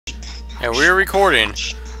And we're recording.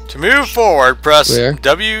 To move forward, press Where?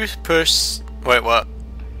 W, push... Wait, what?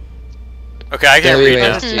 Okay, I can't read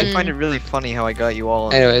now. I find it really funny how I got you all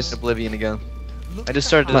on Anyways. Oblivion again. I just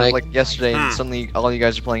started Mike. it like yesterday and suddenly all you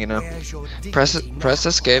guys are playing it now. Press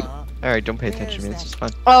escape. Alright, don't pay attention to me, it's just fine.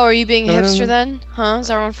 Oh, are you being hipster then? Huh? Is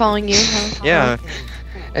everyone following you? Huh? Yeah.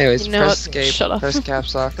 Anyways, You know press what? escape, Shut up. press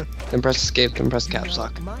caps lock, then press escape, then press caps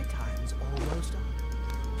lock.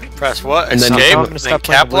 Press what? And then Escape? I'm Then playing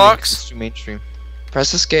cap Oblivion 'cause locks? It's too mainstream.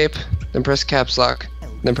 Press escape, then press caps lock,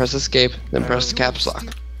 then press escape, then press caps lock.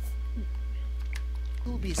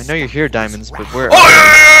 I know you're here, Diamonds, but where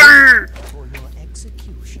Oh,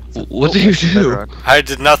 What do you do? Bedrock. I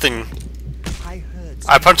did nothing.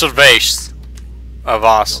 I punched a vase. A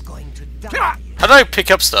vase. How do I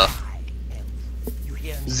pick up stuff?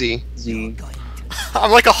 Z.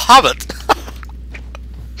 I'm like a hobbit.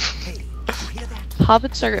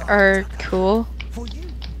 Hobbits are cool.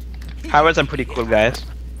 Hobbits are pretty cool, guys.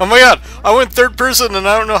 Oh my god, I went third person and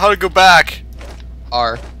I don't know how to go back.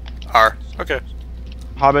 R. R. Okay.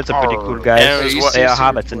 Hobbits are pretty cool, And guys. it was what- They are Seriously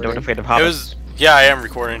hobbits and don't recording? afraid of It hobbits. was... Yeah, I am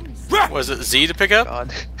recording. Was it Z to pick up?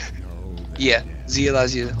 God. Yeah, Z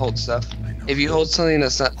allows you to hold stuff. If you hold something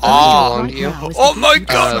that's not doesn't Ah. belong to you, Oh my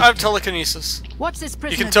god, I have telekinesis. What's this You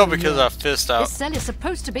prisoner can tell doing because here? I fist out. This cell is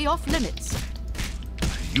supposed to be off limits.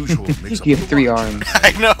 Usual mix-up. You have 3 arms.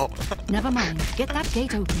 I know. Never mind. Get that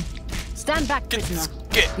gate open. Stand back, Get prisoner. this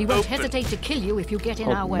gate We won't open. hesitate to kill you if you get in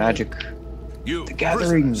our Called way. magic. You, The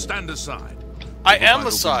gathering. prisoner, stand aside. I Over am by the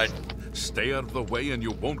aside. window. Stay out of the way and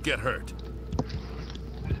you won't get hurt.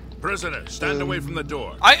 Prisoner, stand away from the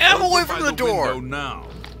door. I am Over away by from the door. window now.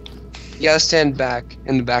 you gotta stand back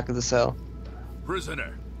in the back of the cell.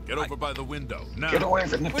 Prisoner, get over by the window now. Get away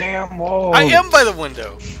from the damn wall! I am by the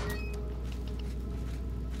window.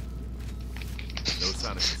 No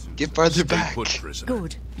sign of pursuit. Get farther Stay back. put, prisoner.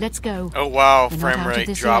 Good. Let's go. Oh wow, We're not frame out of rate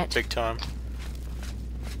this dropped yet. big time.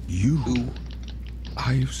 You.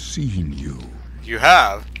 I've seen you. You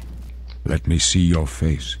have? Let me see your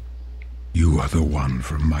face. You are the one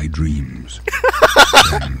from my dreams.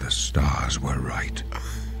 Then the stars were right.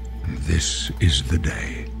 And this is the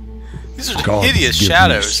day. These are God hideous give me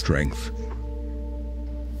shadows. strength.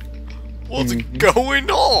 What's going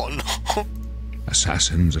on?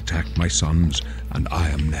 Assassins attacked my sons, and I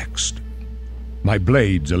am next. My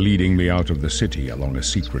blades are leading me out of the city along a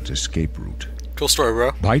secret escape route. Cool story,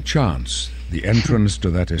 bro. By chance, the entrance to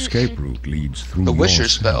that escape route leads through The your Wisher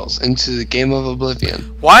cell. spells into the game of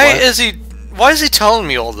Oblivion. Why What? is he telling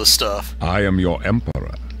me all this stuff? I am your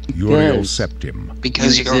emperor, Uriel Yes. Septim.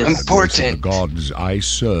 Because You you're exist. The voice of the important. gods I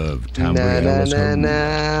serve, Na na Tamriel as na her na.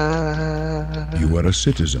 ruler. You are a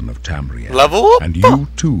citizen of Tamriel. Level up? And you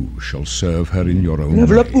too shall serve her in your own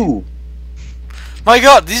Level up, way. boo! My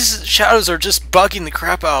god, these shadows are just bugging the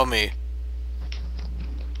crap out of me.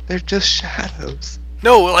 They're just shadows.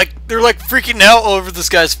 No, like, they're like freaking out all over this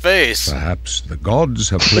guy's face. Perhaps the gods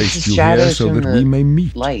have placed you here shadows so from that the we may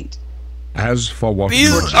meet. Light. As for what These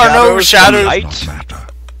you are no does shadows. not matter.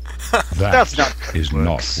 That's not is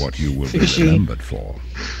not what you will be Fishy. remembered for.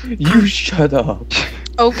 You shut up.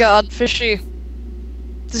 Oh god, fishy.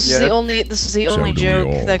 This is Yeah. the only So only do we joke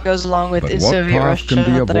all. that goes along with But in what Soviet path can be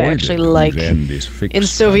Russia that I avoided actually whose like. end is fixed In by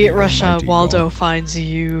Soviet the Russia, Almighty Waldo God? finds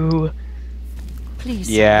you. Please.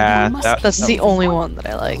 Yeah, you must that- That's the only one that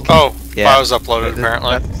I like. Oh, Yeah. files uploaded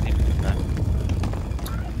apparently.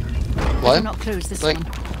 Do What? not close this Like- one.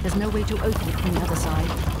 There's no way to open it from the other side.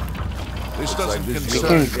 This doesn't We concern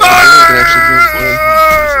can, me. we can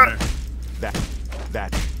actually do it.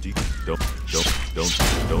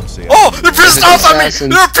 Don't say Oh, they're pissed off at me!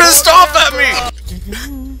 Assassins. They're pissed off at me!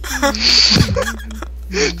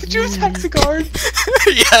 Did you attack the guard?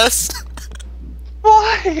 Yes!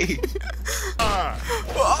 Why?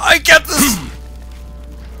 I get this!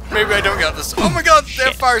 Maybe I don't get this. Oh my god, they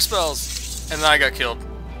have fire spells! And then I got killed.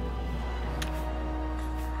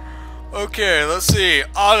 Okay, let's see.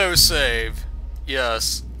 Autosave.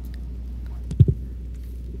 Yes.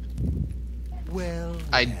 Well,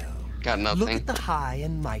 I got look nothing. at the high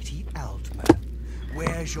and mighty Altman.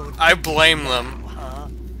 Where's your I blame them. huh?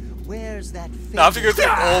 Where's that Now I have to go through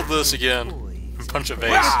famous all this again. boy? And punch a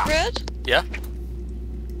vase. Red? Yeah?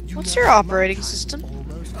 You What's know your I'm operating system?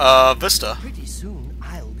 almost Vista. pretty soon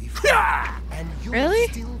I'll be free, and you'll Really?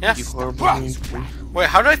 still Yeah. be You stuck horrible in human this being. battle Wait,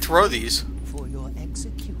 how do I throw these? for your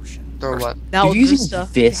execution. Throw what? Now You're with using Vista.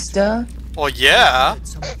 Vista? Well, yeah. Heard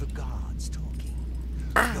some of the gods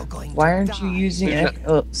talking. You're going Why to aren't you die using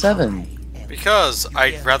There's 7? Because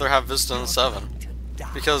I'd rather have Vista than 7.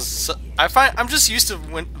 Because I'm just used to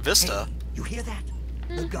Vista. You hear that?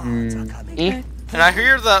 The gods are coming. And I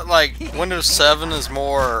hear that, like, Windows 7 is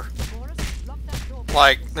more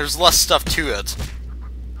like, there's less stuff to it.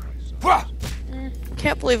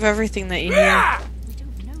 Can't believe everything that you hear.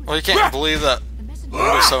 Well, you can't believe that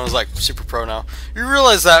Windows 7 is like super pro now. You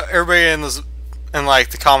realize that everybody in like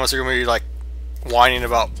the comments are gonna be like whining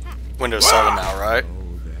about Windows 7 now, right?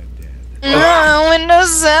 No,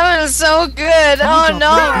 Windows 7 is so good. Oh no,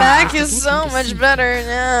 Mac is so much better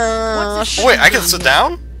now. Wait, I can sit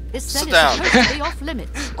down? This Sit set is down. supposed to be off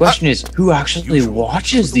limits. Question is, who actually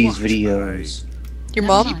watches these videos? Your Never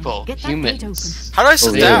mom? mind. People, Get that gate open. humans. How do I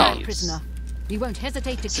sit Oh, down? really? Prisoner. We won't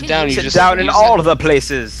hesitate to Sit kill down, you. you Sit just down in use all it. of the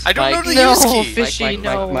places. I don't know Mike. the No, use key. fishy,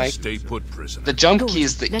 no. Mike. Stay put, prisoner. The jump Good. key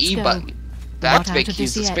is the Let's E go. button. The Not activate out of key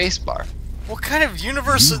is the this yet. space bar. What kind of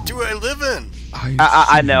universe do I live in?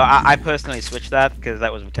 I know. I personally switched that because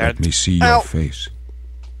that was Let retarded. me see your Ow. face.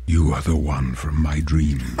 You are the one from my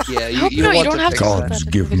dreams. Yeah, you, Hope you no, don't you want don't to have fix to put that. that Gods in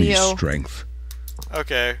the give me video. strength.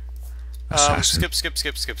 Okay. Assassin.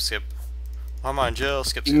 Skip. I'm on Jill.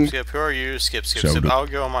 Skip. Who are you? Skip. Seldom. I'll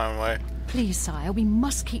go on my own way. Please, sire, we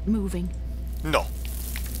must keep moving. No.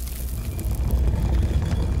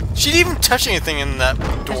 She didn't even touch anything in that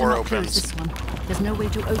Better door not close opens. this one. There's no way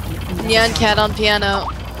to open it from the Neon other cat side. on piano.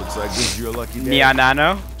 Looks like this is your lucky day. Yeah,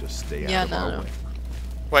 Nano. Just stay Yeah, out of our no. way.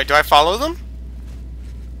 Wait, do I follow them?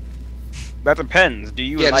 That depends. Do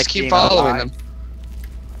you Yeah, like just keep being following alive?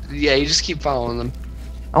 them. Yeah, you just keep following them.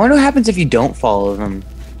 I wonder what happens if you don't follow them.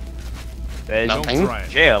 There's Nothing.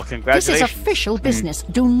 jail. This Congratulations. is official business.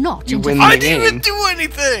 Do not You interfere. win I the didn't even game. do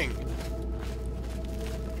anything!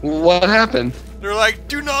 What happened? They're like,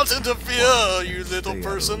 do not interfere, you little Stay out of the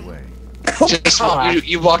person. way. Just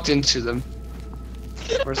you walked into them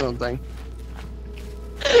or something.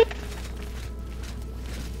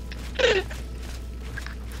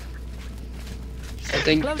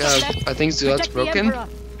 Close the step. I think Zulat's Protect the broken. Emperor.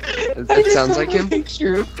 That sounds like him.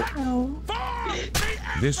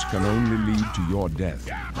 This can only lead to your death.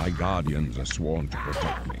 My guardians are sworn to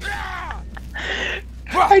protect me.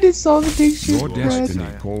 I just saw the picture. Your destiny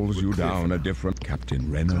calls you down a different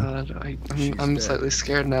Captain Renner. God, I'm slightly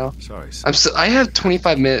scared now. Sorry, I have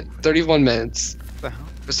 31 minutes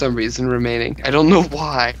for some reason remaining. I don't know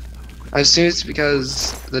why. I assume it's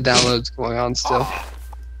because the download's going on still.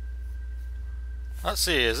 Let's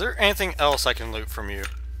see, is there anything else I can loot from you?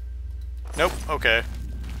 Nope, okay.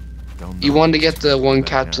 You wanted to get the one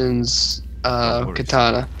captain's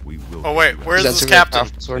katana. Oh wait, where's That's this a very captain?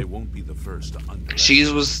 powerful sword. They won't be the first to undo She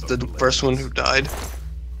was the first one who died.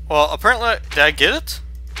 Well, apparently, did I get it?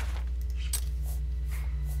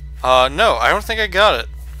 No, I don't think I got it.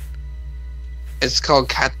 It's called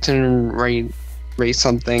Captain Ray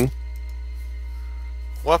something.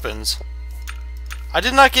 Weapons. I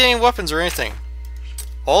did not get any weapons or anything.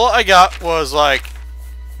 All I got was, like,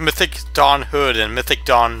 Mythic Dawn Hood and Mythic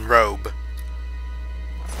Dawn Robe.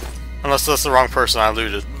 Unless that's the wrong person I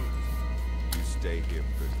looted. You stay here,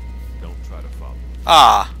 prisoner. Don't try to follow.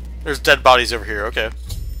 Ah, there's dead bodies over here, okay.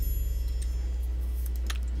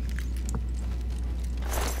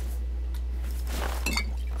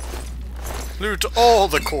 Loot all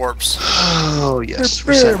the corpse. Oh yes.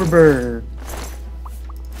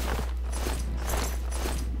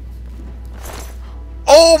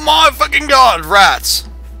 Oh my fucking god, rats!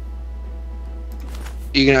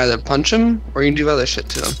 You can either punch them or you can do other shit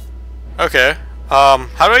to them. Okay, how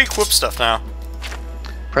do I equip stuff now?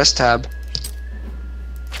 Press tab.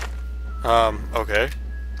 Okay.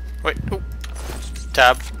 Wait, oh.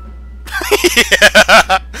 Tab.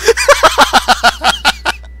 Yeah.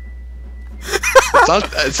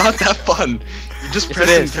 It's not that fun. You just Yes, press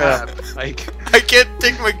it is, tab. Like I can't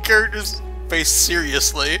take my character's face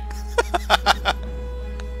seriously.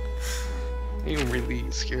 I'm really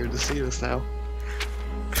scared to see this now.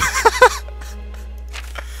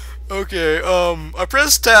 Okay, I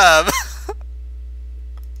pressed tab.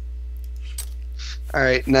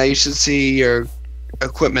 Alright, now you should see your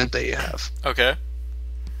equipment that you have. Okay.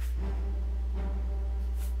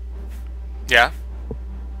 Yeah.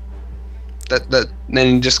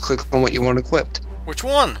 Then you just click on what you want equipped. Which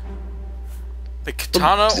one? The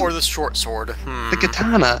katana or the short sword? The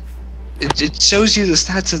katana. It shows you the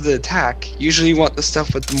stats of the attack. Usually you want the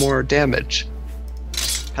stuff with the more damage.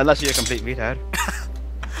 Unless you're a complete retard.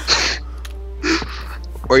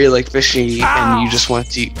 Or you're like fishy and you just want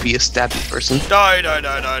to be a stabby person. Die.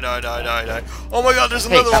 Oh my god, there's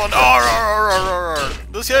another one. Arr, arr, arr, arr, arr.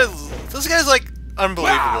 This guy's like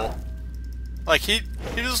unbelievable. Like he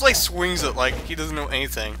just like swings it like he doesn't know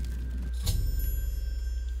anything.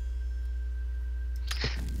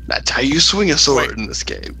 That's how you swing a sword Wait. in this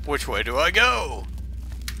game. Which way do I go?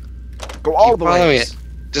 Go all the Following way. it.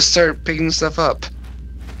 Just start picking stuff up.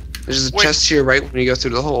 There's a Wait. chest to your right when you go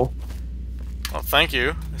through the hole. Well, thank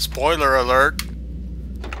you. Spoiler alert.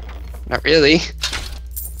 Not really.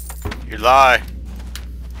 You lie.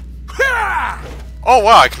 Oh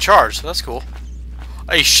wow, I can charge. That's cool.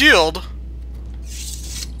 A shield.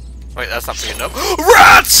 Wait, that's not big enough.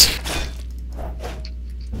 Rats!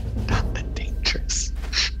 Not that dangerous.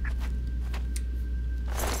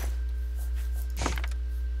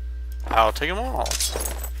 I'll take them all.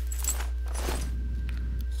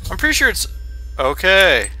 I'm pretty sure it's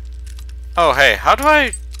okay. Oh hey, how do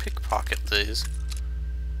I pickpocket these?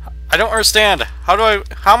 I don't understand. How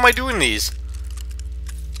am I doing these?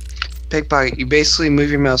 Pickpocket, you basically move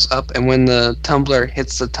your mouse up, and when the tumbler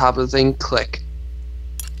hits the top of the thing, click.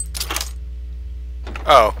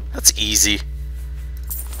 Oh, that's easy.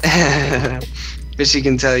 But she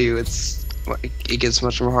can tell you it gets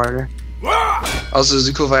much more harder. Also, is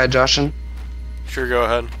it cool if I had Josh in? Sure, go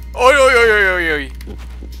ahead. Oi, oi, oi, oi, oi, oi.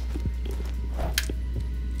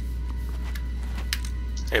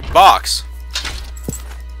 Hey, box.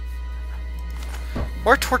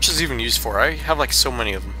 What are torches even used for? I have like so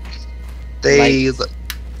many of them.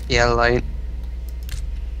 Yeah, light.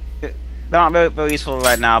 They're not very useful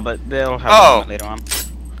right now, but they'll have them later on.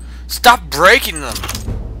 Stop breaking them!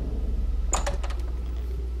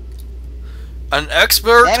 An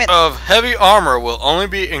expert of heavy armor will only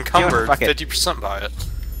be encumbered 50% by it.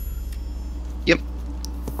 Yep.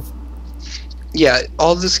 Yeah,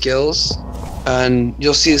 all the skills, and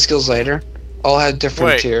you'll see the skills later, all have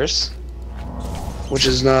different tiers. Which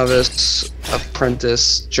is novice,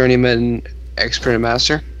 apprentice, journeyman, expert, and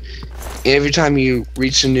master. And every time you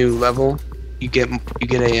reach a new level, you get a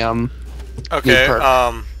okay. new perk.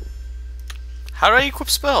 How do I equip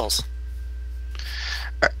spells?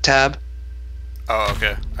 Tab. Oh,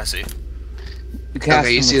 okay. I see.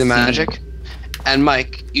 Okay, you see the magic. And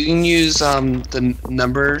Mike, you can use the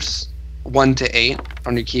numbers 1 to 8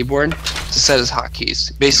 on your keyboard to set as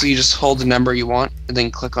hotkeys. Basically, you just hold the number you want and then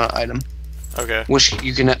click on an item. Okay. Which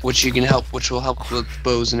will help with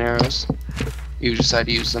bows and arrows. You decide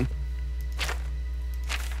to use them.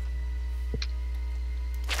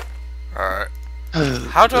 Alright.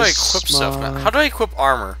 How do I equip stuff now? How do I equip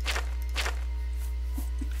armor?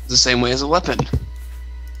 The same way as a weapon.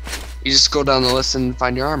 You just go down the list and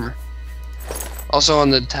find your armor. Also on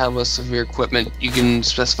the tab list of your equipment, you can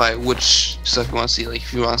specify which stuff you want to see. Like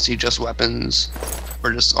if you want to see just weapons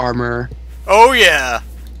or just armor. Oh yeah.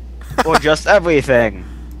 Or just everything.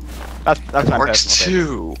 That's my works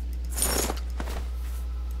personal too.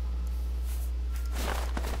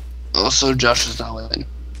 Also, Josh is not with it.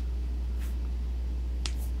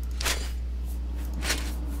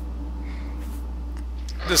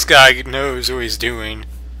 This guy knows what he's doing.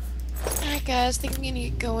 Alright guys, think I'm gonna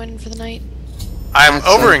go in for the night. I'm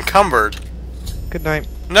over encumbered. Good night.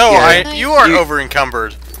 No, Yeah. you are over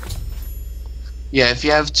encumbered. Yeah, if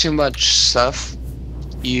you have too much stuff,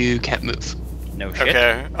 you can't move. No shit.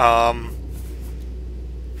 Okay,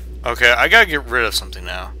 okay, I gotta get rid of something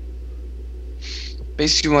now.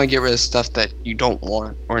 Basically, you want to get rid of stuff that you don't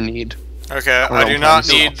want or need. Okay, Or I don't do not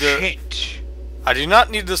plan need the... I do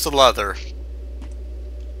not need this leather.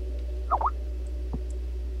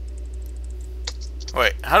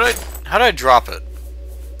 Wait, how do I drop it?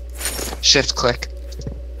 Shift click.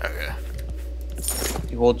 Okay.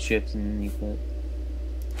 You hold shift and then you put.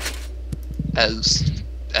 As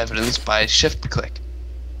evidenced by shift click.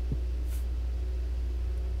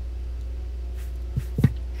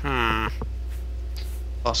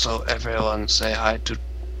 Also, everyone say hi to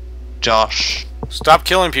Josh. Stop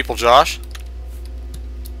killing people, Josh.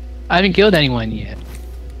 I haven't killed anyone yet.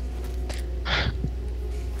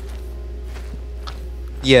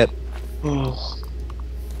 Yet. Oh.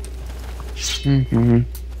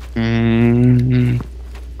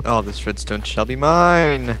 Oh, this redstone shall be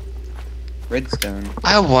mine. Redstone.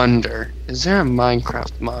 I wonder, is there a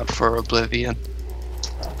Minecraft mod for Oblivion?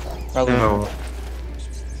 Probably No.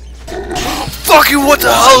 Fucking what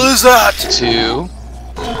the hell is that? 2.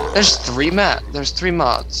 There's 3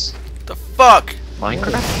 mods. The fuck?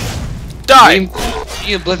 Minecraft? Die!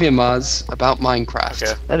 3 Oblivion mods about Minecraft.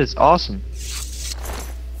 Okay. That is awesome.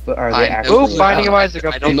 But are they I actually? Oh, Binding of Isaac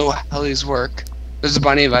update. I don't know how these work. There's a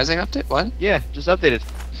Binding of Isaac update? What? Yeah, just updated.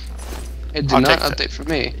 It did I'll not take that. update for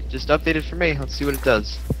me. Just updated for me. Let's see what it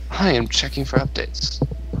does. I am checking for updates.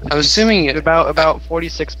 I'm assuming About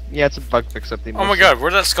 46. Yeah, it's a bug fix update. Oh my god,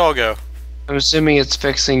 where'd that skull go? I'm assuming it's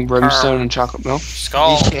fixing brimstone and chocolate milk.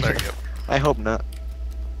 Skull? Yeah. There you go. I hope not.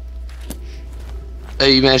 Oh,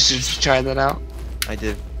 you managed to try that out? I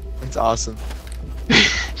did. It's awesome.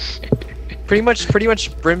 pretty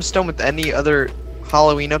much brimstone with any other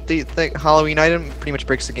Halloween item pretty much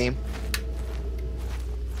breaks the game.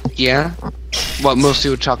 Yeah. What most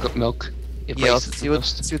do with chocolate milk. It Yeah, breaks let's it see the what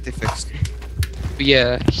most. they fixed. But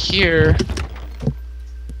yeah, here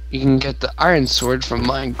you can get the iron sword from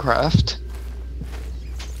Minecraft.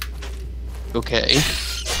 Okay.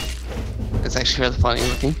 It's actually really funny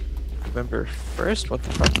looking. November 1st? What the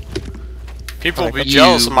fuck? People will be Like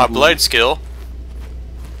jealous of my you. blade skill.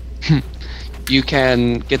 You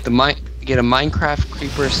can get a Minecraft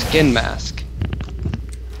creeper skin mask.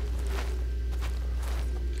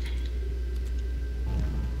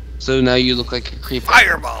 So now you look like a creeper.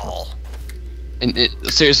 Fireball! And it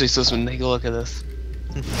seriously, Sussman, take a look at this.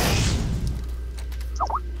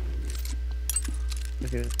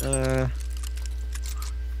 Look at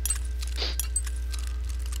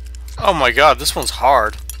Oh my god, this one's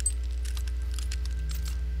hard.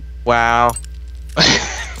 wow.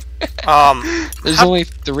 There's only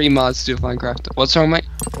 3 mods to do Minecraft. What's wrong, Mike?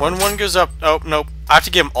 When one goes up... Oh, nope. I have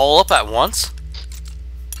to get them all up at once?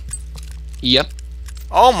 Yep.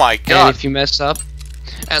 Oh my And god. if you mess up,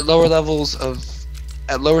 at lower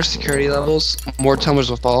security levels, more tumblers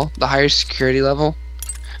will fall. The higher security level,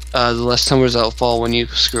 the less tumblers that will fall when you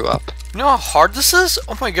screw up. You know how hard this is?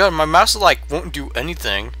 Oh my god, my mouse like won't do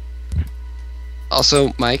anything.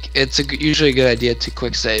 Also, Mike, it's usually a good idea to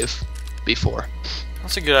quick save before.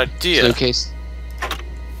 That's a good idea. So in case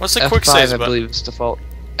What's the F5, quick save I button? believe it's default.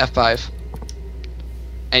 F5.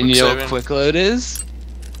 And Quick you know saving. what quick load is?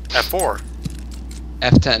 F4.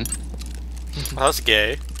 F10. Well, that's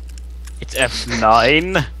gay. It's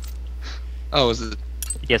F9. Oh, is it?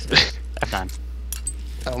 Yes, it's F9.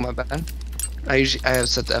 Oh, my bad. I have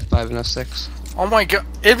set to F5 and F6. Oh my god.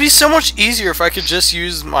 It'd be so much easier if I could just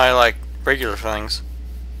use my, like, regular things.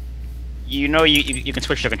 You know you can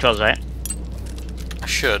switch the controls, right? I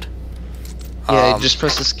should. Yeah, just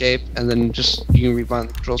press escape and then you can rebind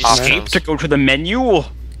the controls from there. Escape to go to the menu.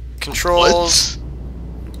 Controls.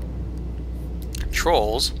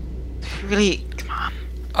 Controls? Really? Come on.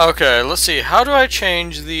 Okay, let's see. How do I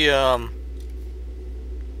change the,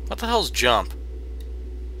 What the hell's jump?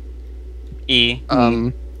 E.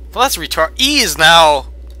 Well, that's retard. E is now...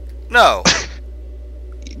 No.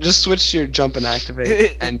 Just switch to your jump and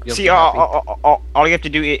activate, and you'll See, be happy. all you have to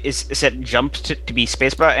do is set jump to be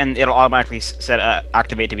spacebar, and it'll automatically set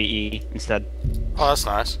activate to be E instead. Oh, that's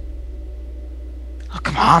nice. Oh,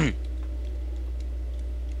 come on!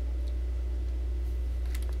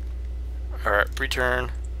 Alright,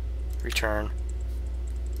 return. Return.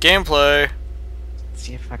 Gameplay. Let's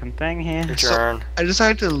see if I can thing here. Return. I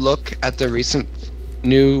decided to look at the recent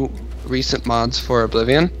mods for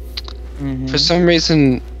Oblivion. For some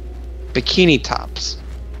reason, bikini tops.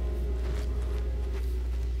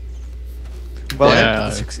 Welcome, Yeah, to,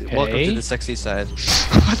 the sexy, okay. welcome to the sexy side.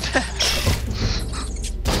 What the hell?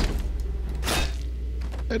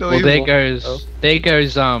 I don't Well, even there want- goes, oh.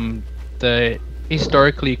 the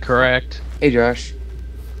historically correct. Hey, Josh.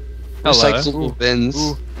 Hello. Recyclable bins.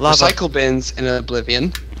 Ooh, lava. Recycle bins in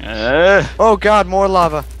Oblivion. Oh god, more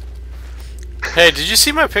lava. Hey, did you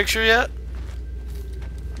see my picture yet?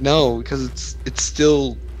 No, because it's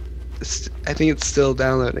still. I think it's still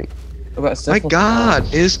downloading. About My stuff like God,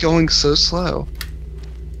 it is going so slow.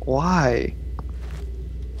 Why?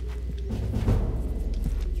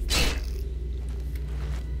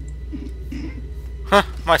 Huh,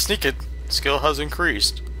 my sneaking skill has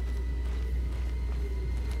increased.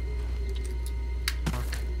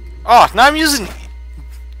 Oh, now I'm using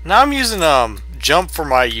jump for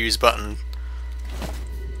my use button.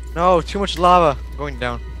 No, too much lava. I'm going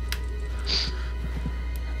down.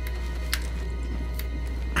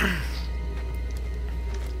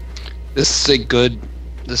 This is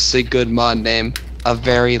a good mod name. A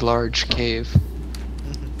very large cave.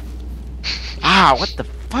 Ah, what the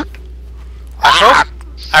fuck?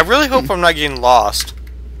 I really hope I'm not getting lost.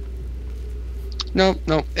 No,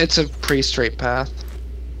 it's a pretty straight path.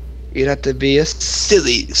 You'd have to be a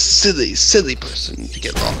silly person to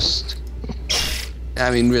get lost.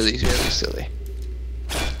 I mean, really silly.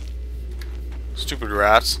 Stupid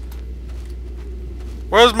rats.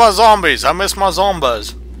 Where's my zombies? I miss my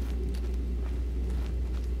zombies.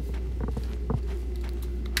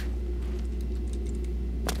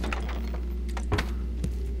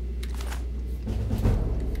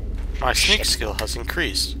 My sneak skill has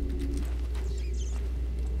increased.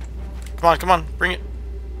 Come on, bring it.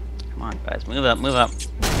 Come on, guys, move up, move up.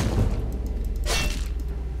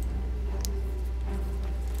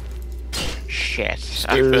 Shit.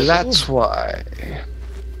 That's why.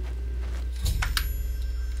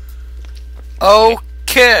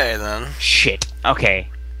 Okay then. Shit. Okay.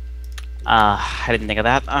 I didn't think of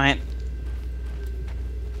that. Alright.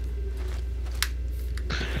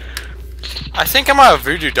 I think I'm at a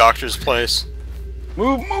voodoo doctor's place.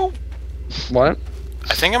 Move, move! What?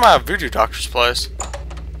 I think I'm at a voodoo doctor's place.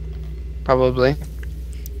 Probably.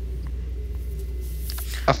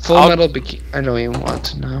 A full metal bikini. I don't even want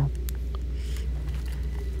to know.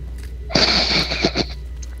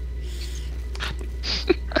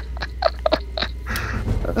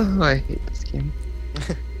 Oh, I hate this game.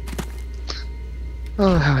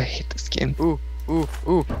 Oh, how I hate this game. Ooh,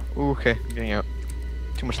 okay, I'm getting out.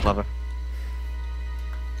 Too much lava.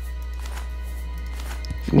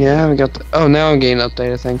 Yeah, we got the. Oh, now I'm getting an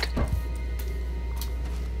update, I think.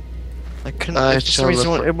 I couldn't. For some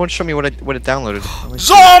reason, it won't show me what it downloaded.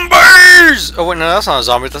 Zombies! Oh wait, no, that's not a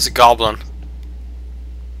zombie. That's a goblin.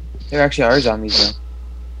 There actually are zombies though.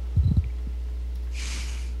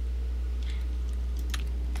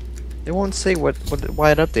 It won't say why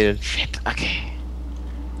it updated. Shit, okay.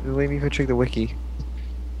 Let me go check the wiki.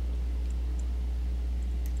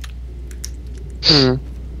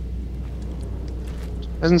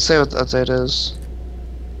 Doesn't say what the update is.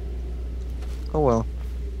 Oh well.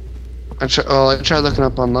 I tried looking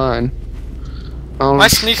up online. My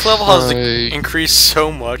sneak level has increased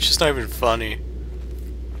so much, it's not even funny.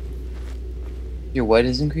 Your what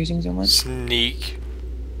is increasing so much? Sneak.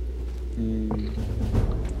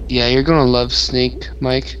 Yeah, you're gonna love sneak,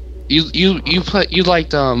 Mike. You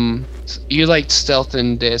liked stealth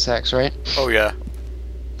in Deus Ex, right? Oh yeah.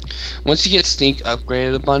 Once you get sneak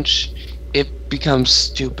upgraded a bunch, it becomes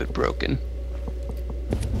stupid broken.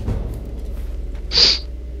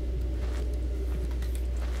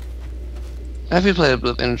 Have you played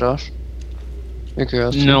Oblivion, Josh? You're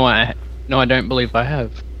curious. No, I don't believe I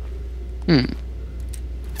have.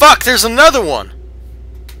 Fuck! There's another one.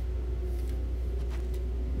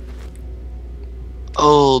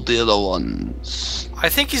 Oh, the other ones. I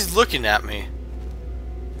think he's looking at me.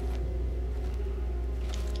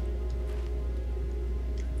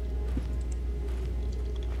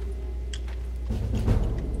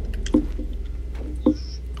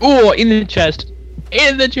 Oh, in the chest.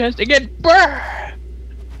 In the chest again. Brr!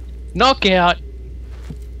 Knockout.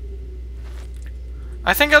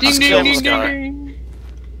 I think I just killed this guy. Ding.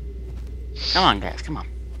 Come on, guys, come on.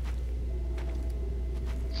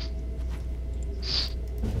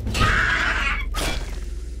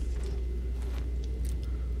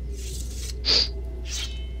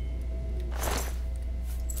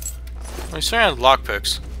 We still have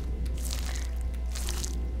lockpicks.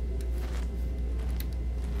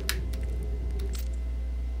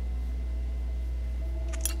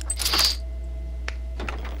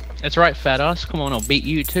 That's right, fat ass. Come on, I'll beat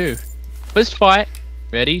you too. First fight.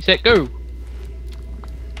 Ready, set, go.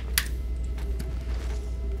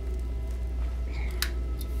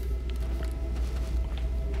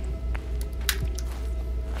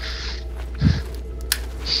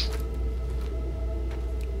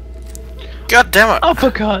 God damn it!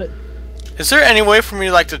 Uppercut. Is there any way for me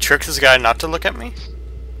to trick this guy not to look at me?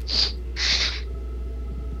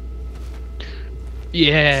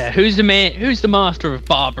 Yeah, who's the man? Who's the master of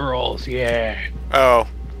barber rolls? Yeah. Oh.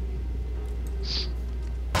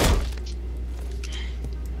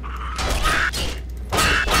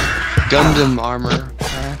 Gundam armor.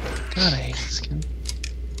 God, I hate this skin.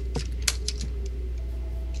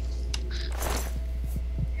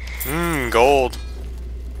 Gold.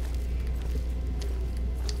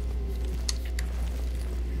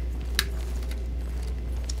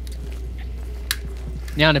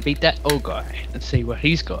 Now to beat that old guy. Let's see what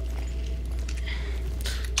he's got.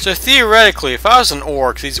 So theoretically, if I was an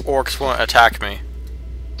orc, these orcs won't attack me.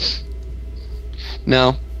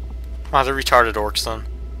 No. Oh, they're retarded orcs then.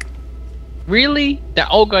 Really? That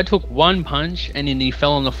old guy took one punch and then he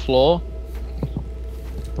fell on the floor?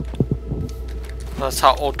 That's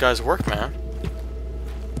how old guys work, man.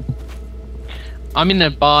 I'm in a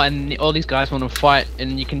bar and all these guys want to fight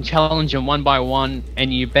and you can challenge them one by one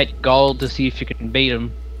and you bet gold to see if you can beat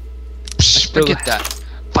them. Forget that.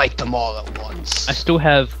 Fight them all at once. I still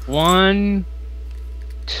have 1,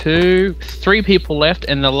 2, 3 people left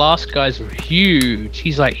and the last guy's huge.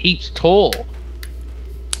 He's like heaps tall.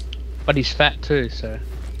 But he's fat too, so...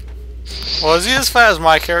 Well, is he as fat as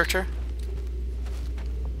my character?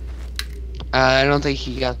 I don't think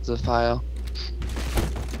he got the file.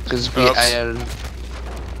 Because I added...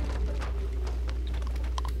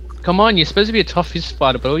 Come on, you're supposed to be a tough fist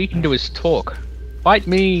fighter, but all you can do is talk. Fight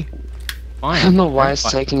me! Fine. I don't know why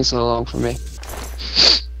it's taking so long for me.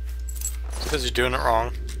 Because you're doing it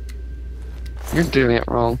wrong. You're doing it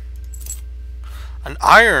wrong. An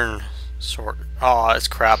iron sword. Oh, it's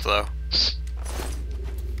crap though.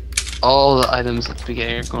 All the items at the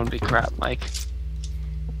beginning are going to be crap, Mike.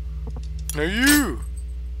 No, you!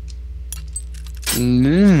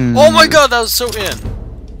 Oh my god, that was so in.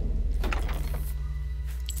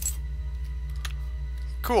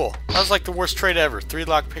 Cool. That was like the worst trade ever. 3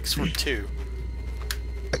 lockpicks for 2.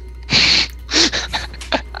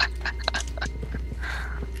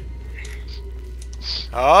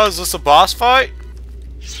 Oh, is this a boss fight?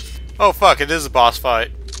 Oh fuck, it is a boss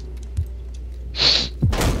fight.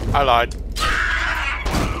 I lied.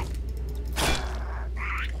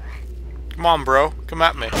 Come on, bro. Come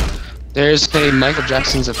at me. There's a Michael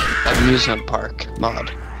Jackson's amusement park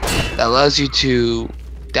mod that allows you to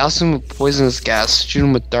douse him with poisonous gas, shoot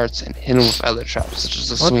him with darts, and hit him with other traps, such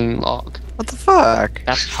as a swinging log. What the fuck?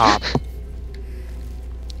 That's top.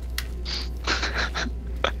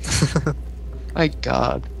 My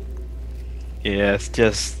god. Yes,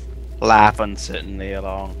 just laughing sitting there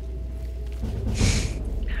along.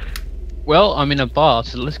 Well, I'm in a bar,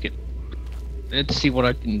 so let's see what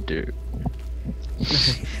I can do.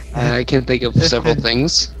 I can think of several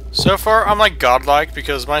things. So far, I'm like godlike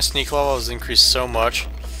because my sneak level has increased so much.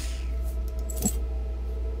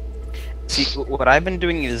 See, what I've been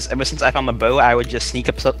doing is, ever since I found the bow, I would just sneak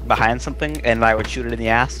up behind something and I would shoot it in the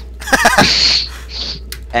ass.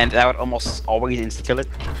 And that would almost always insta-kill it.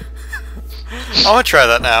 I'm gonna try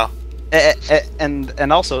that now.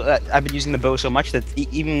 And also, I've been using the bow so much that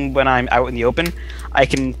even when I'm out in the open, I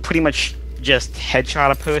can pretty much just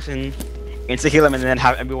headshot a person, insta-kill him, and then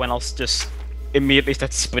have everyone else just immediately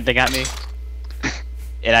start sprinting at me.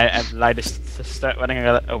 And I just start running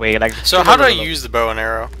away like. So how do I use the bow and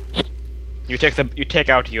arrow? You take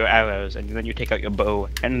out your arrows, and then you take out your bow,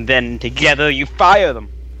 and then together you fire them.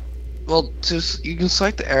 Well, you can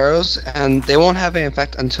select the arrows, and they won't have any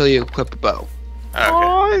effect until you equip a bow.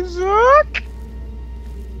 Okay. Isaac!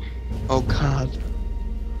 Oh god.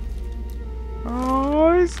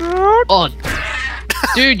 Isaac! Oh,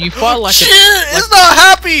 dude, you fight like Shit! a... It's not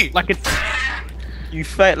happy! Like a... You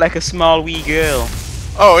fight like a small wee girl.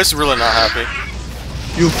 Oh, it's really not happy.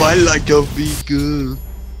 You fight like a big girl.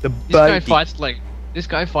 This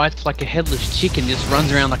guy fights like a headless chicken, just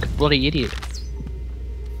runs around like a bloody idiot.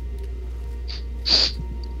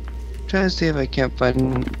 Trying to see if I can't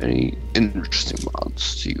find any interesting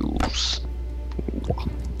mods to use.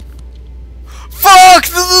 Fuck!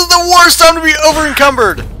 This is the worst time to be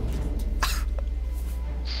over-encumbered!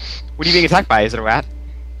 What are you being attacked by? Is it a rat?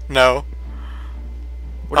 No.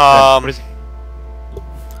 What is it?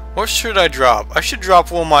 What should I drop? I should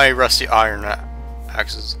drop one of my rusty iron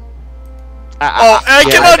axes. I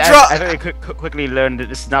cannot drop! I very quickly learned that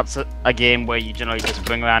this is not a game where you generally just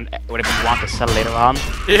bring around whatever you want to sell later on.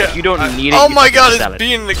 Yeah. If you don't need it, oh you my just god, sell it's it.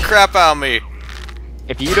 beating the crap out of me.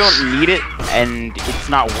 If you don't need it and it's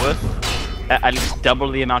not worth at least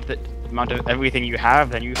double the amount of everything you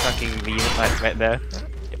have, then you fucking leave it right there.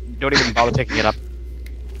 Don't even bother picking it up,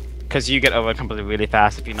 because you get over completely really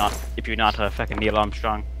fast if you're not a fucking Neil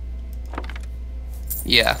Armstrong.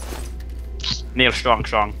 Yeah. Neil strong,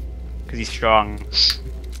 because he's strong.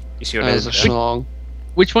 You see what I That is a song.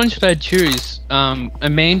 Which one should I choose? A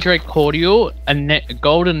Mandrake Cordial, a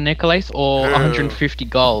golden necklace, or 150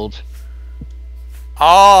 gold?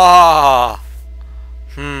 Ah.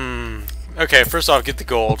 Okay, first off, get the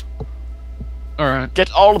gold. Alright.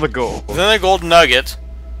 Get all of the gold. Then a gold nugget.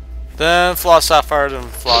 Then flawed sapphire, then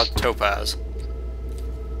flawed topaz.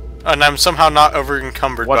 And I'm somehow not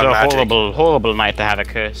over-encumbered by magic. What a horrible night to have a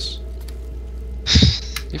curse.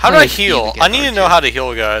 How do I heal? I need to know how to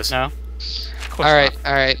heal, guys. No?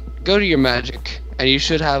 Alright. Go to your magic, and you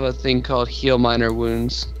should have a thing called Heal Minor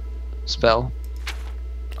Wounds spell.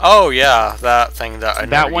 Oh yeah, that thing that I That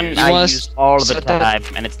never one used. I use all the set that-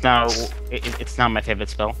 time, and it's now my favorite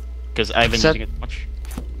spell, because I've been using it so much.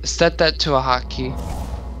 Set that to a hotkey,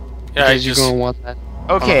 Yeah, because you're gonna want that.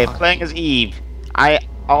 Okay, on a playing as Eve,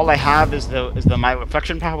 all I have is the my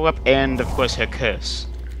reflection power up, and of course her curse.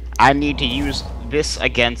 I need to use this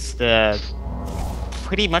against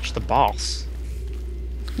pretty much the boss.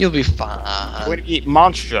 You'll be Going fine. to be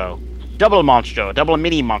Monstro, double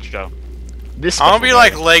mini Monstro. This I'm gonna be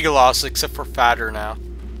like special Legolas, except for fatter now.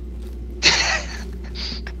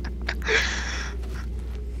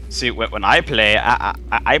 See, when I play,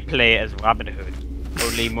 I play as Robin Hood,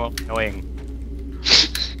 only more annoying.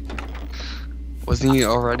 Wasn't he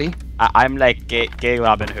already? I'm like gay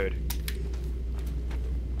Robin Hood.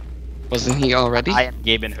 Wasn't he already? I am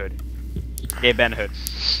Gay Ben Hood. Gay Ben Hood.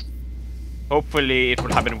 Hopefully it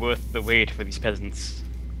will have been worth the wait for these peasants.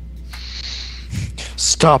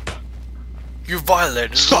 Stop. You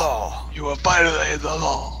violated the law. You have violated the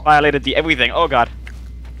law. Violated the everything. Oh god.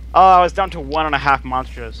 Oh, I was down to 1.5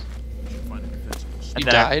 monsters. You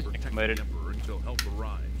died? I murdered.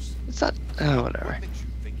 It's not. Oh, whatever.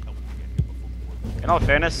 In all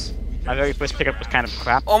fairness, my very first pickup was kind of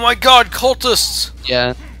crap. Oh my god, cultists!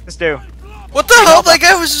 Yeah. Let's do. What the hell? That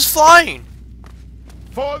guy was just flying!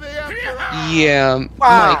 Yeah,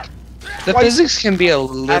 Mike. The physics can be a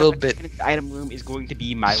little bit. The item room is going to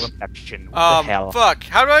be my reflection. What the hell? Fuck.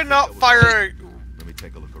 How do I not fire Let me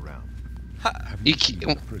take a look around. You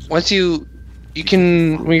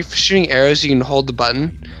can, when you're shooting arrows, you can hold the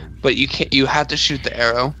button, but you can't. You have to shoot the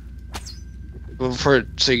arrow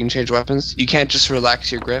so you can change weapons. You can't just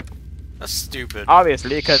relax your grip. That's stupid.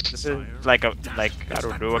 Obviously, because this is like I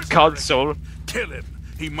don't know, a console. Kill him.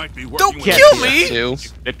 He might be working. Don't kill me!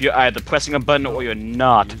 If you're either pressing a button or you're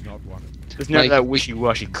not. There's none of that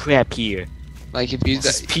wishy-washy crap here. Like if you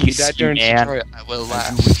die during tutorial, I will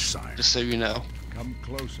laugh. Just so you know. Come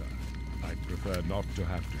closer. I prefer not to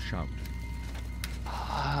have to shout.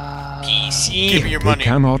 PC. Give me your money. They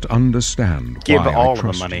cannot understand Give why all I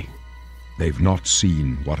trust the money. you. They've not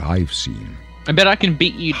seen what I've seen. I bet I can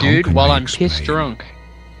beat you, How dude, can while I I'm piss explain? drunk.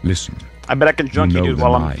 Listen. I bet I can drunk you, know dude, the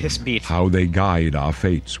while I'm mind, piss beat. How they guide our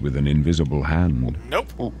fates with an invisible hand.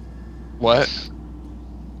 Nope. What?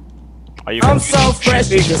 I'm so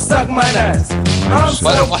fresh, you can suck my nuts. I'm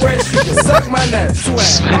so fresh, you can suck my nuts.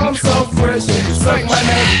 I'm so fresh, you can suck my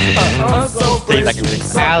nuts. I'm so fresh, you can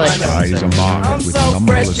suck my nuts. Eyes are marked I'm with so fresh,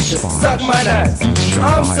 numberless you can spots. suck my nuts. Each a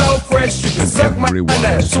I'm so violet, fresh, you can and suck my every one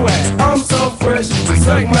nuts. a I'm so fresh, you can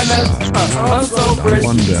suck my nuts. I'm so I fresh, you can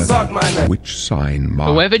wonder suck my nuts. which sign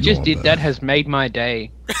marked Whoever just your did birth. that has made my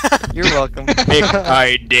day. You're welcome. Make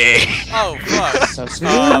my day. Oh, fuck.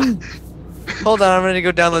 Hold on, I'm gonna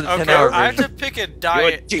go download the Okay, 10-hour I have version. to pick a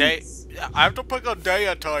diet day. I have to pick a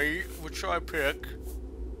deity. Which should I pick?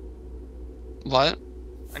 What?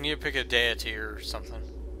 I need to pick a deity or something.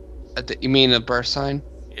 You mean a birth sign?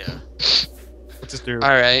 Yeah. What's this do?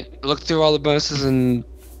 Alright, look through all the bonuses and...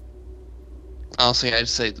 Honestly, I'd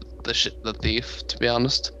say the thief, to be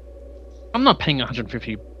honest. I'm not paying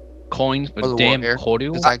 150 coins Or for the damn warrior,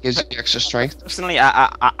 cordial. 'cause that gives you extra strength. Personally,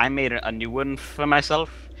 I made a new one for myself,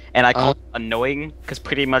 and I call it annoying, because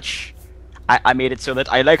pretty much I made it so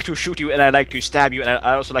that I like to shoot you and I like to stab you, and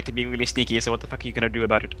I also like to be really sneaky, so what the fuck are you gonna do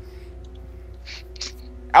about it?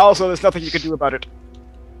 Also, there's nothing you can do about it.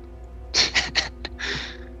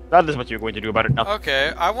 That is what you're going to do about it. Nothing.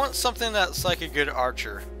 Okay, I want something that's like a good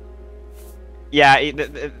archer. Yeah, in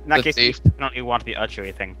that case, you thief. definitely want the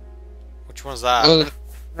archery thing. Which one's that? Oh, the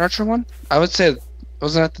archer one? I would say,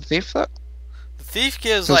 wasn't that the thief though? The thief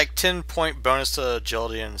gives like 10-point bonus to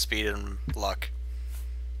agility and speed and luck.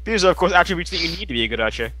 These are, of course, attributes that you need to be a good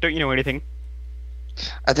archer. Don't you know anything?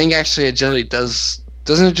 I think actually agility doesn't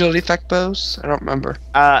agility affect bows? I don't remember.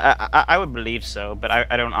 I would believe so, but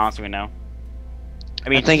I don't honestly know. I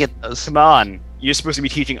mean, I think it does. Come on, you're supposed to be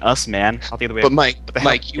teaching us, man. Not the other way. But Mike,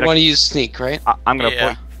 Mike, you want to use sneak, right? I'm gonna Yeah.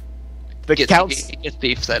 point. The Get counts.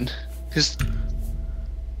 thief then, because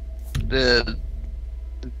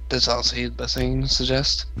that's honestly the best thing to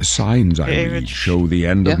suggest. The signs I Hey, read Rich. show the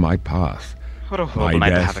end Yeah. of my path. What a My horrible night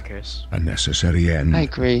to have death, a curse. a necessary end, I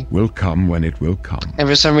agree. will come when it will come. And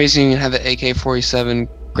for some reason, you can have the AK-47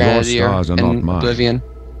 Grenadier stars are not in mine. Oblivion.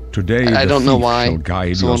 Today, I the don't know thief why shall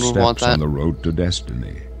guide someone your would want steps on that. the road to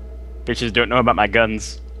destiny. Bitches don't know about my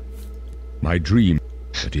guns. My dream,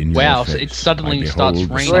 that in Wow, your so face it suddenly I starts behold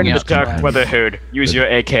the raining We're in sun the out dark there. weather hood. Use your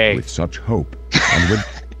AK. with such hope, and with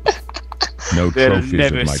no They'll trophies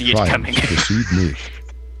never of my see it triumphs coming. deceive me.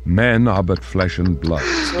 Men are but flesh and blood.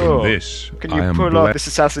 So, In this, Can I you am pull off blessed this to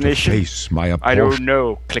assassination? face my I don't apportion.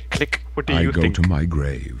 know. Click, click. What do I you go think? to my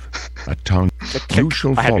grave. A tongue. Click, You click.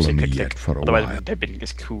 shall I had to follow say me click, yet click. for a Otherwise, while. Debbing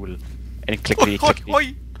is cool. And click Oi, me, oi, click me.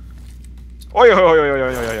 oi. Oi, oi, oi, oi, oi,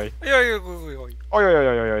 oi, oi, oi. Oi, oi, oi, oi, oi. Oi, oi, oi,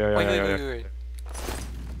 oi, oi, oi, Oi, oi, oi, oi. oi, oi.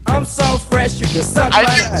 I'm so fresh, you can suck my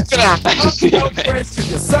nuts. I'm so fresh, you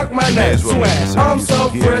can suck my nuts. I'm so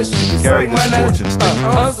fresh, you can suck my nuts.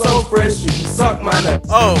 I'm so fresh, you can suck my nuts.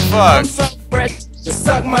 Oh, I'm fuck. so fresh, you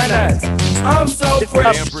suck my nuts. I'm so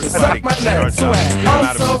fresh, you suck my nuts.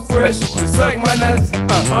 I'm so fresh, you suck my nuts.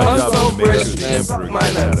 I'm so fresh, you suck my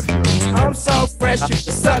nuts. I'm so fresh, you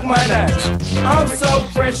can suck my nuts. I'm so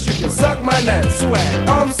fresh, you can suck my nuts.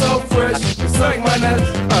 I'm so fresh, you can suck my nuts.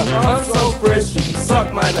 I'm so fresh, you can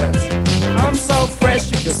suck my nuts. I'm so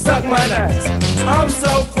fresh, you can suck my nuts. I'm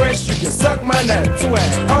so fresh, you can suck my nuts.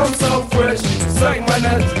 I'm so fresh, you can suck my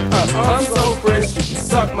nuts. I'm so fresh, you can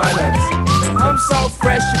suck my nuts. I'm so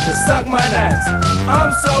fresh, you can suck my nuts.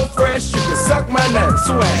 I'm so fresh, you can suck my nuts.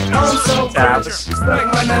 I'm so fresh, you can suck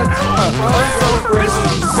my nuts. I'm so fresh,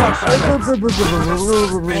 you can suck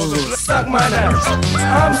suck my nuts.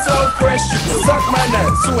 I'm so fresh, you can suck my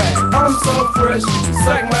nuts. Swag. I'm so fresh, you can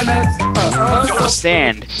suck my nuts. You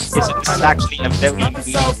understand? It's actually a very I'm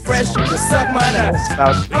so fresh, you can suck my nuts.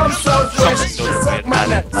 I'm so fresh, you can suck my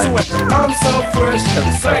nuts. Swag. I'm so fresh, you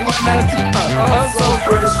can suck my nuts. I'm so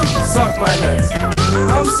fresh, you can suck my nuts.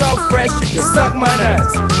 I'm so fresh, you can suck my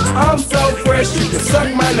nuts. I'm so fresh, you can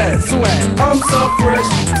suck my nuts. Swag. I'm so fresh,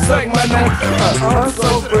 you can suck my nuts. I'm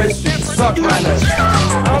so fresh, you can suck my nuts.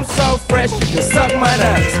 I'm so fresh, you can suck my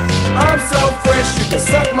nuts. I'm so fresh, you can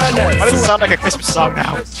suck my nuts. Why does it sound like a Christmas song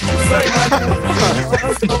now? I'm so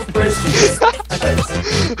fresh, you can suck my nuts.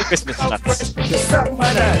 Christmas nuts. You can suck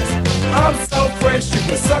my nuts. I'm so fresh, you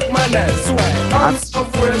can suck my nuts. Swag. I'm so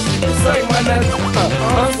fresh, you can suck my nuts. I'm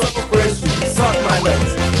so fresh, you can suck my nuts.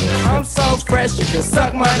 I'm so fresh, you can suck my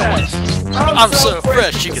nuts. I'm so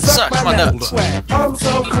fresh, you can suck my nuts. I'm so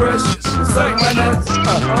fresh, you can suck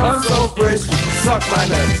my nuts.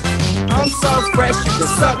 I'm so fresh, you can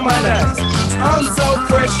suck my nuts. I'm so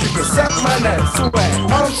fresh, you can suck my nuts.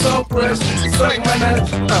 I'm so fresh, you can suck my nuts. I'm so fresh, you can suck my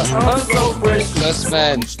nuts. I'm so fresh, Yes,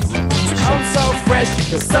 man. I'm so fresh, you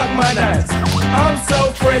can suck my nuts. I'm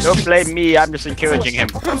so fresh. Don't blame me, I'm just encouraging him.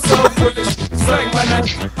 I'm so fresh, you can suck my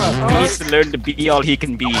nuts. He needs to learn to be all he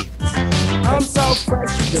can be. I'm so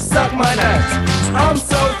fresh, you can suck my nuts. I'm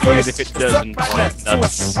so fresh, If it you can suck doesn't, my nuts.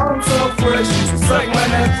 nuts. I'm so fresh, you can suck my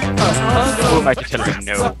nuts. Who am I to tell him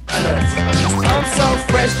no? I'm so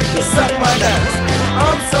fresh, you can suck my nuts.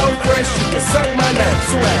 I'm so fresh, you can suck my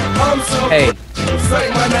nuts. I'm so Hey. fresh, you can suck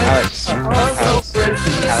my nuts. I'm so fresh,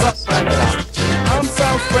 you can suck my nuts. I'm so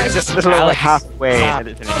fresh, Just a little over halfway.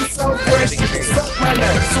 I'm so fresh, you can suck my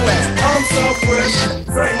nuts. I'm so fresh, you can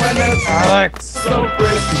suck my nuts. Alex. So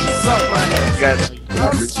fresh, you can suck my nuts.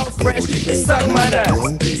 I'm so fresh, you can suck my nuts.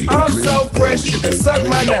 I'm so fresh, you can suck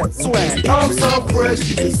my nuts. I'm so fresh,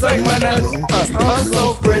 you can suck my nuts. I'm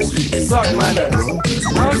so fresh, you can suck my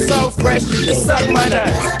nuts. I'm so fresh, you can suck my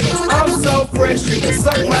nuts. I'm so fresh, you can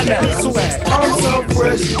suck my nuts. I'm so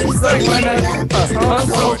fresh, you can suck my nuts. I'm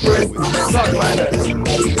so fresh, you can suck my nuts.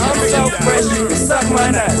 I'm so fresh, you can suck my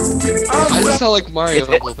nuts. I just sound like Mario a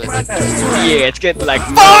little bit. Yeah, it's getting like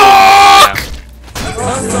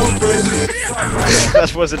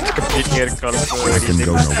that wasn't completely uncalled for or anything.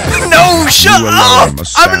 No, shut up!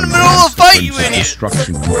 I'm in the middle of a fight, you idiot!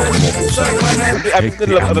 Destruction I'm in the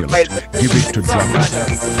middle of the fight. Give it to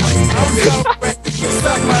Drummond.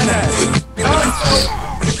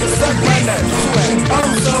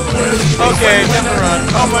 Okay, never run.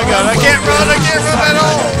 Oh my god, I can't run at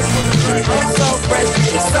all! I'm so fresh,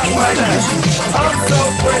 you can suck my nuts. I'm so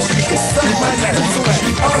fresh, you can suck my nuts.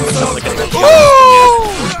 I'm so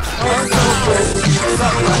fresh.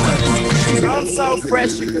 I'm so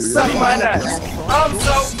fresh, you can suck my nuts. I'm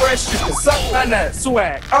so fresh, you can suck my nuts.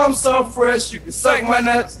 Swag. I'm so fresh, you can suck my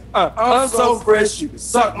nuts. I'm so fresh, you can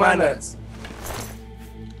suck my nuts.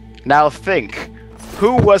 Now think,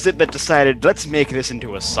 who was it that decided, let's make this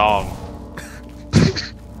into a song?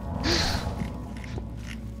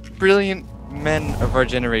 Brilliant men of our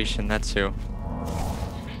generation, that's who.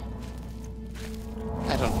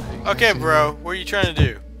 I don't know. Okay, bro, what are you trying to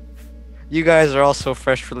do? You guys are all so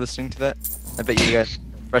fresh for listening to that. I bet you guys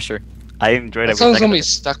fresher. I enjoyed That every song's second gonna of be it.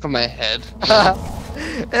 stuck in my head.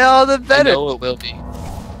 All the I better. know it will be.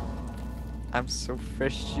 I'm so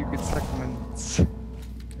fresh you could suck my nuts.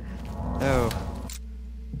 Oh.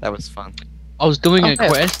 That was fun. I was doing a Okay.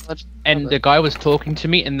 quest, and the guy was talking to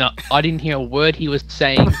me, and I didn't hear a word he was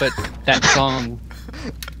saying, but that song.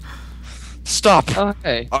 Stop!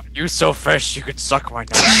 Okay. Are you so fresh you could suck my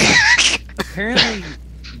nuts? Apparently,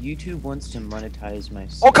 YouTube wants to monetize my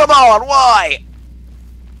stuff. Oh, come on, why?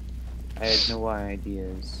 I have no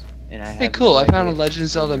ideas. And I Hey, have cool. no I found a idea Legend of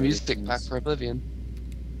Zelda for music reasons. pack for Oblivion.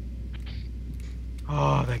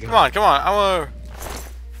 Oh, my Come on, come on, I wanna...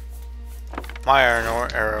 My iron ore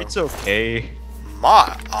arrow. It's okay.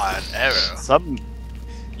 My iron arrow.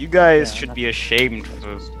 You guys Yeah, should be ashamed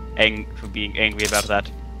for being angry about that.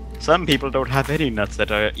 Some people don't have any nuts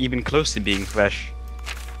that are even close to being fresh.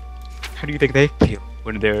 How do you think they feel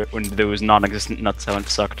when those non-existent nuts haven't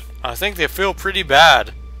sucked? I think they feel pretty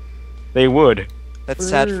bad. They would, That's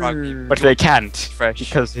sad, Froggy. but they can't Fresh.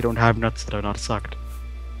 because they don't have nuts that are not sucked.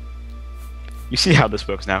 You see how this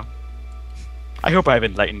works now. I hope I've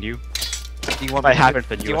enlightened you. Do you want If I me to- haven't,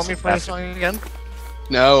 then Do you're you want me a to play the bastard. song again?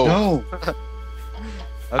 No. No.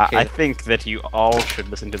 Okay. I think that you all should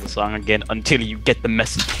listen to the song again until you get the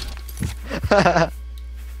message.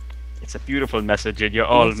 It's a beautiful message, and you're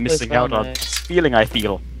all It's missing out on nice. this feeling I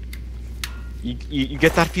feel. You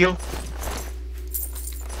get that feel?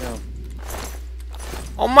 No.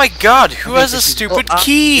 Oh my god, who has a stupid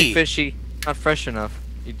key? Fishy. Not fresh enough.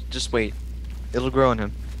 You just wait. It'll grow in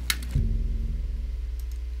him.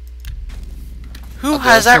 Who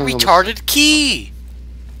has that retarded key?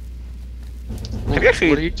 Have you actually,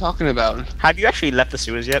 what are you talking about? Have you actually left the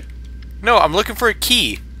sewers yet? No, I'm looking for a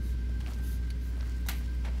key.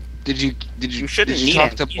 Did you shouldn't need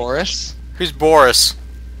talk it. to Boris? Who's Boris?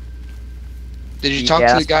 Did you talk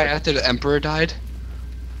to the guy after the Emperor died?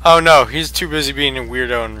 Oh no, he's too busy being a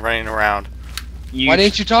weirdo and running around. Why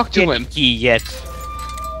didn't you talk to him? Key yet?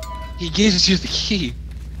 He gives you the key,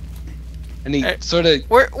 and he sort of.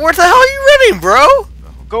 Where the hell are you running, bro?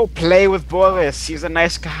 Go play with Boris. He's a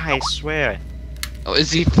nice guy, I swear. Oh,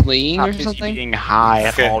 is he fleeing or Not something? being high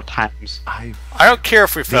at all times. I don't care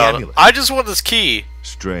if we failed. I just want this key.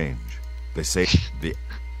 Strange. They say the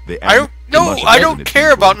I don't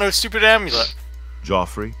care about no stupid amulet.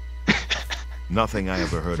 Joffrey. Nothing I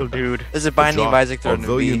ever heard about. Dude, Is it Binding of Isaac threatened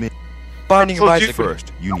although to you be? may Binding of Isaac.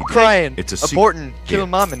 first, you need Crying. It's a Aborting. Kill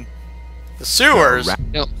Mammon. The sewers.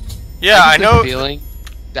 No. Yeah, I I know. have a feeling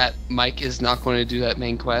that Mike is not going to do that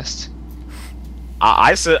main quest.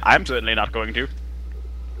 I'm certainly not going to.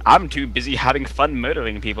 I'm too busy having fun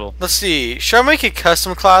murdering people. Let's see. Should I make a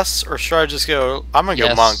custom class or should I just go? I'm gonna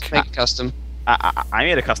go monk. Make custom. I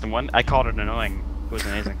made a custom one. I called it annoying. It was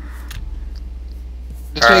amazing.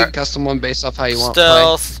 Just make a custom one based off how you want.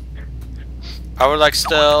 Stealth. I would like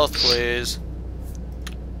stealth, please.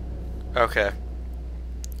 Okay.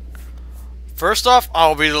 First off,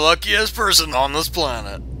 I'll be the luckiest person on this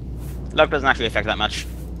planet. Luck doesn't actually affect that much.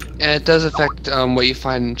 And it does affect what you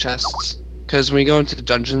find in chests. Because when you go into the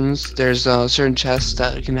dungeons, there's certain chests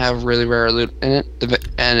that can have really rare loot in it,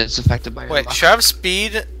 and it's affected by your Wait, luck. should I have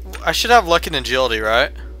speed? I should have luck and agility,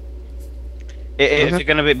 right? If you're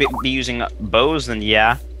gonna be using bows, then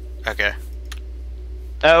yeah. Okay.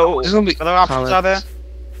 Oh, There's gonna be what other options are there?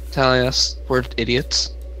 telling us we're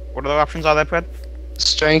idiots. What other options are there, Fred?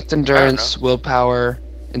 Strength, endurance, willpower,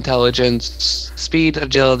 intelligence, speed,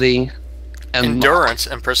 agility, and endurance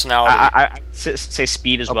and personality. I say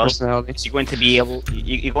speed as well. Personality. So you're going to be able.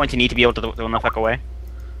 You're going to need to be able to throw the fuck away.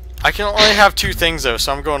 I can only have 2 things though,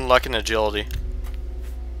 so I'm going luck and agility.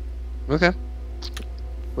 Okay.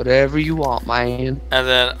 Whatever you want, man. And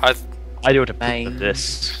then I do it to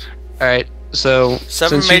this. All right. So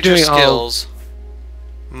 7 since major you're doing skills.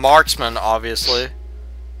 Marksman, obviously.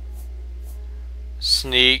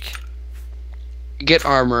 Sneak. Get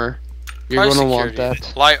armor. You're Probably gonna want security.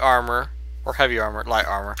 that. Light armor or heavy armor. Light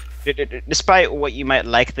armor. Despite what you might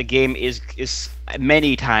like, the game is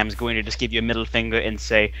many times going to just give you a middle finger and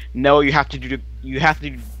say, no, you have to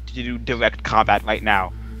do direct combat right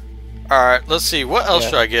now. All right. Let's see. What else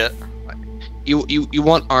should I get? You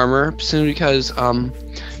want armor simply because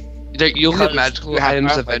you'll get magical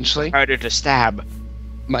items eventually. Harder to stab.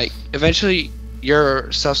 Mike, eventually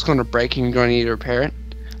your stuff's going to break and you're going to need to repair it.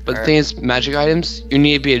 But the thing is, magic items, you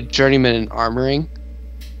need to be a journeyman in armoring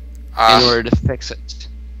in order to fix it.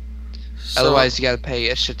 Otherwise, you got to pay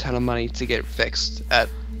a shit ton of money to get it fixed at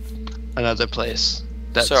another place.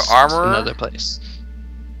 That's So armor. another place.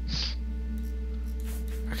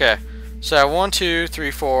 Okay. So I have 1, 2,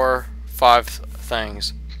 3, 4, 5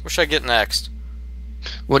 things. What should I get next?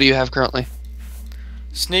 What do you have currently?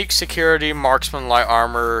 Sneak, security, marksman, light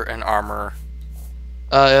armor, and armor.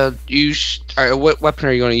 Alright, what weapon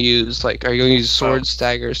are you going to use? Like, are you going to use swords,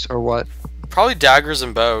 daggers, or what? Probably daggers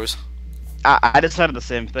and bows. I decided the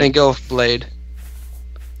same thing. Then go with blade.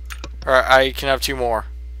 Alright, I can have 2 more.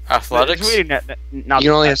 Athletics. It's really not You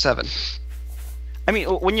can only have 7. I mean,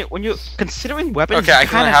 when you're considering weapons, Okay, I you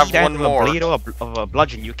can kinda have need one either more. a blade or a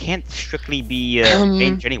bludgeon. You can't strictly be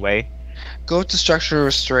range anyway. Go with destruction or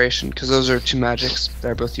restoration, because those are 2 magics.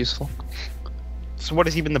 They're both useful. So what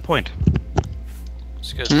is even the point?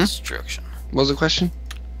 Let's go destruction. What was the question?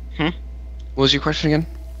 What was your question again?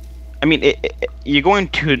 I mean, you're going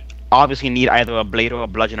to obviously need either a blade or a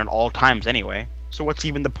bludgeon at all times anyway. So what's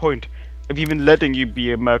even the point of even letting you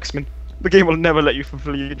be a marksman? The game will never let you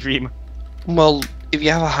fulfill your dream. Well, if you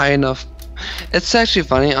have a high enough... It's actually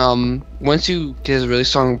funny, once you get a really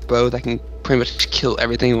strong bow that can pretty much kill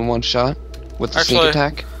everything in one shot with the sneak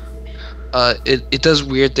attack, it does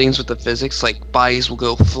weird things with the physics, like bodies will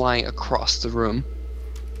go flying across the room.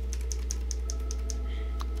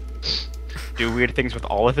 Do weird things with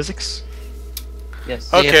all the physics?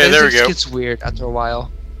 Yes. Okay, yeah, there we physics go. Gets weird after a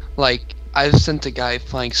while. Like, I've sent a guy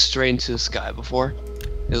flying straight into the sky before.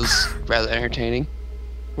 It was rather entertaining.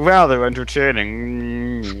 Rather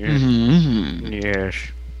entertaining. Yes.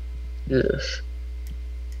 Yes.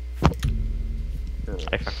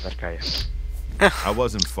 I fucked that guy. I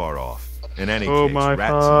wasn't far off. In any Oh case, my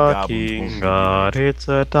rats and goblins fucking won't god, it's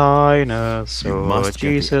a You dinosaur. must get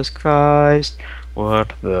Jesus Christ,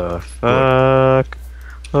 what the fuck?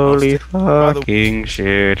 Holy fucking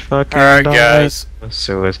shit, fucking Alright, guys.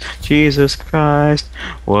 dinosaurs. Jesus Christ,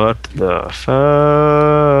 what the fuck?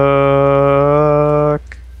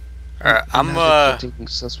 Alright, I'm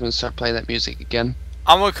gonna start playing that music again.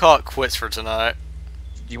 I'm gonna call it quits for tonight.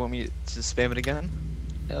 Do you want me to spam it again?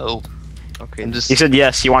 No. Okay. I'm just. He said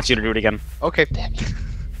yes, he wants you to do it again. Okay. Damn you.